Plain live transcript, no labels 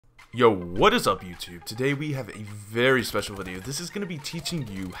Yo, what is up YouTube? Today we have a very special video. This is going to be teaching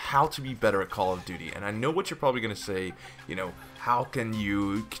you how to be better at Call of Duty. And I know what you're probably going to say, how can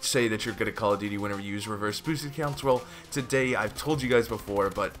you say that you're good at Call of Duty whenever you use reverse boosted accounts? Well, today I've told you guys before,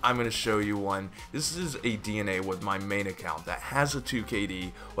 but I'm going to show you one. This is a DNA with my main account that has a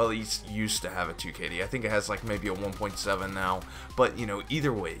 2KD. Well, it used to have a 2KD. I think it has like maybe a 1.7 now. But,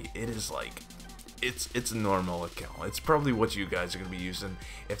 either way, it is like... It's a normal account. It's probably what you guys are going to be using,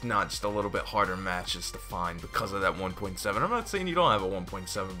 if not just a little bit harder matches to find because of that 1.7. I'm not saying you don't have a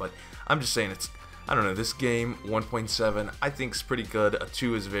 1.7, but I'm just saying I don't know, this game, 1.7, I think is pretty good. A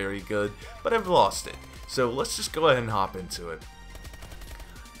 2 is very good, but I've lost it. So let's just go ahead and hop into it.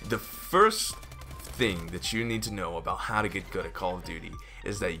 The first thing that you need to know about how to get good at Call of Duty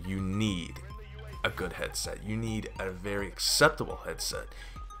is that you need a good headset. You need a very acceptable headset.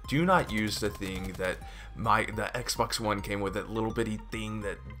 Do not use the thing that the Xbox One came with, that little bitty thing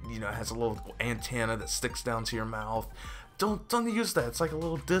that has a little antenna that sticks down to your mouth. Don't use that. It's like a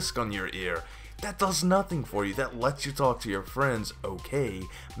little disc on your ear. That does nothing for you. That lets you talk to your friends. Okay,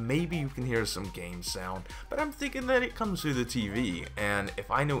 maybe you can hear some game sound, but I'm thinking that it comes through the TV. And if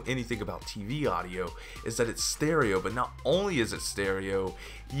I know anything about TV audio, is that it's stereo. But not only is it stereo,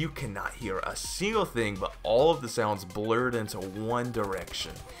 you cannot hear a single thing, but all of the sounds blurred into one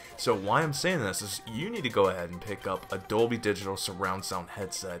direction. So why I'm saying this is you need to go ahead and pick up a Dolby Digital surround sound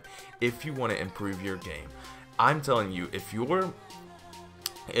headset if you want to improve your game. I'm telling you, if you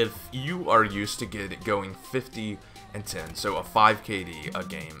are used to going 50 and 10, so a 5 KD a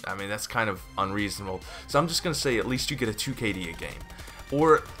game, I mean that's kind of unreasonable. So I'm just gonna say at least you get a 2 KD a game,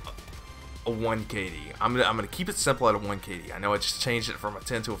 or a 1 KD. I'm gonna keep it simple at a 1 KD. I know I just changed it from a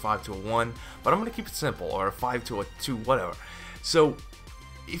 10 to a 5 to a 1, but I'm gonna keep it simple, or a 5 to a 2, whatever. So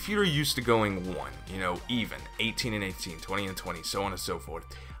if you're used to going 1, even 18 and 18, 20 and 20, so on and so forth,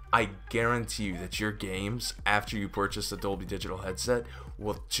 I guarantee you that your games, after you purchase the Dolby Digital headset,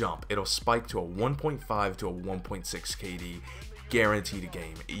 will jump. It'll spike to a 1.5 to a 1.6 KD, guaranteed a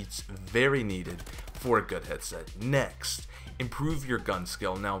game. It's very needed for a good headset. Next, improve your gun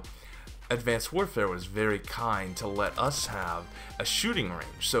skill. Now, Advanced Warfare was very kind to let us have a shooting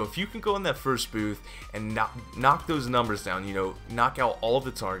range. So if you can go in that first booth and knock those numbers down, knock out all of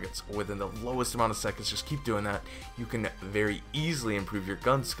the targets within the lowest amount of seconds, just keep doing that, you can very easily improve your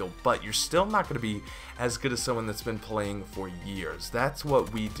gun skill, but you're still not going to be as good as someone that's been playing for years. That's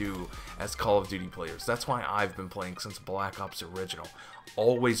what we do as Call of Duty players. That's why I've been playing since Black Ops Original,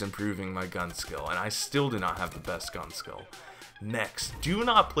 always improving my gun skill, and I still do not have the best gun skill. Next, do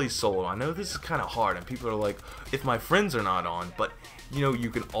not play solo. I know this is kind of hard and people are like, if my friends are not on, but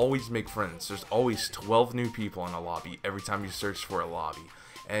you can always make friends. There's always 12 new people in a lobby every time you search for a lobby.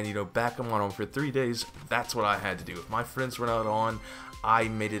 And back I'm on for 3 days, that's what I had to do. If my friends were not on, I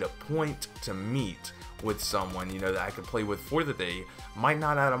made it a point to meet with someone that I could play with for the day. Might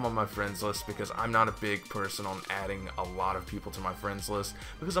not add them on my friends list because I'm not a big person on adding a lot of people to my friends list,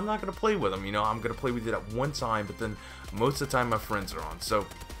 because I'm not going to play with them. I'm going to play with it at one time, but then most of the time my friends are on. So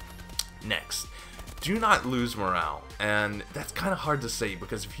next, do not lose morale. And that's kind of hard to say,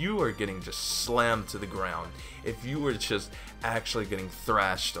 because if you are getting just slammed to the ground, if you are just actually getting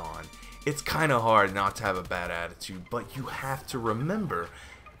thrashed on, it's kind of hard not to have a bad attitude. But you have to remember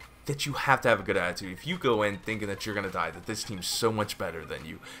that you have to have a good attitude. If you go in thinking that you're going to die, that this team's so much better than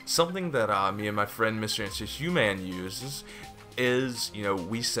you, something that me and my friend Mr. Anxious Man uses is,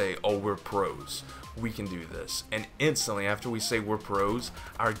 we say, oh, we're pros, we can do this. And instantly after we say we're pros,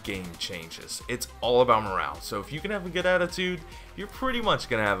 our game changes. It's all about morale. So if you can have a good attitude, you're pretty much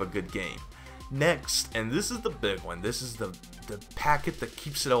going to have a good game. Next, and this is the big one, this is the packet that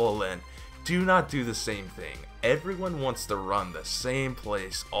keeps it all in, do not do the same thing. Everyone wants to run the same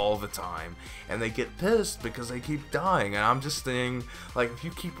place all the time, and they get pissed because they keep dying. And I'm just thinking, like, if you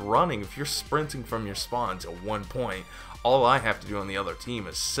keep running, if you're sprinting from your spawn to one point, all I have to do on the other team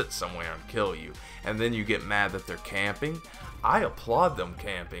is sit somewhere and kill you, and then you get mad that they're camping. I applaud them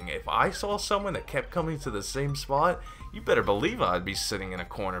camping. If I saw someone that kept coming to the same spot, you better believe I'd be sitting in a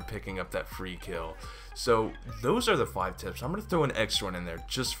corner picking up that free kill. So those are the 5 tips. I'm going to throw an extra one in there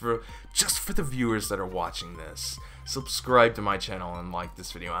just for the viewers that are watching this. Subscribe to my channel and like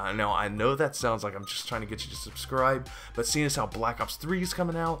this video. I know that sounds like I'm just trying to get you to subscribe, but seeing as how Black Ops 3 is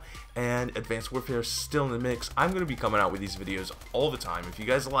coming out and Advanced Warfare is still in the mix, I'm going to be coming out with these videos all the time if you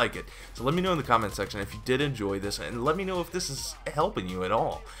guys like it. So let me know in the comment section if you did enjoy this, and let me know if this is helping you at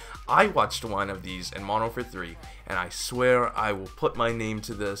all. I watched one of these in Modern Warfare 3, and I swear I will put my name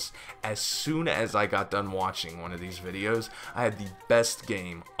to this. As soon as I got done watching one of these videos, I had the best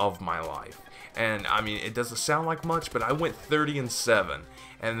game of my life. And I mean, it doesn't sound like much, but I went 30-7,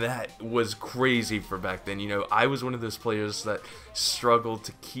 and that was crazy for back then. You know, I was one of those players that struggled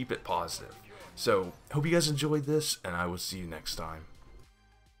to keep it positive. So, hope you guys enjoyed this, and I will see you next time.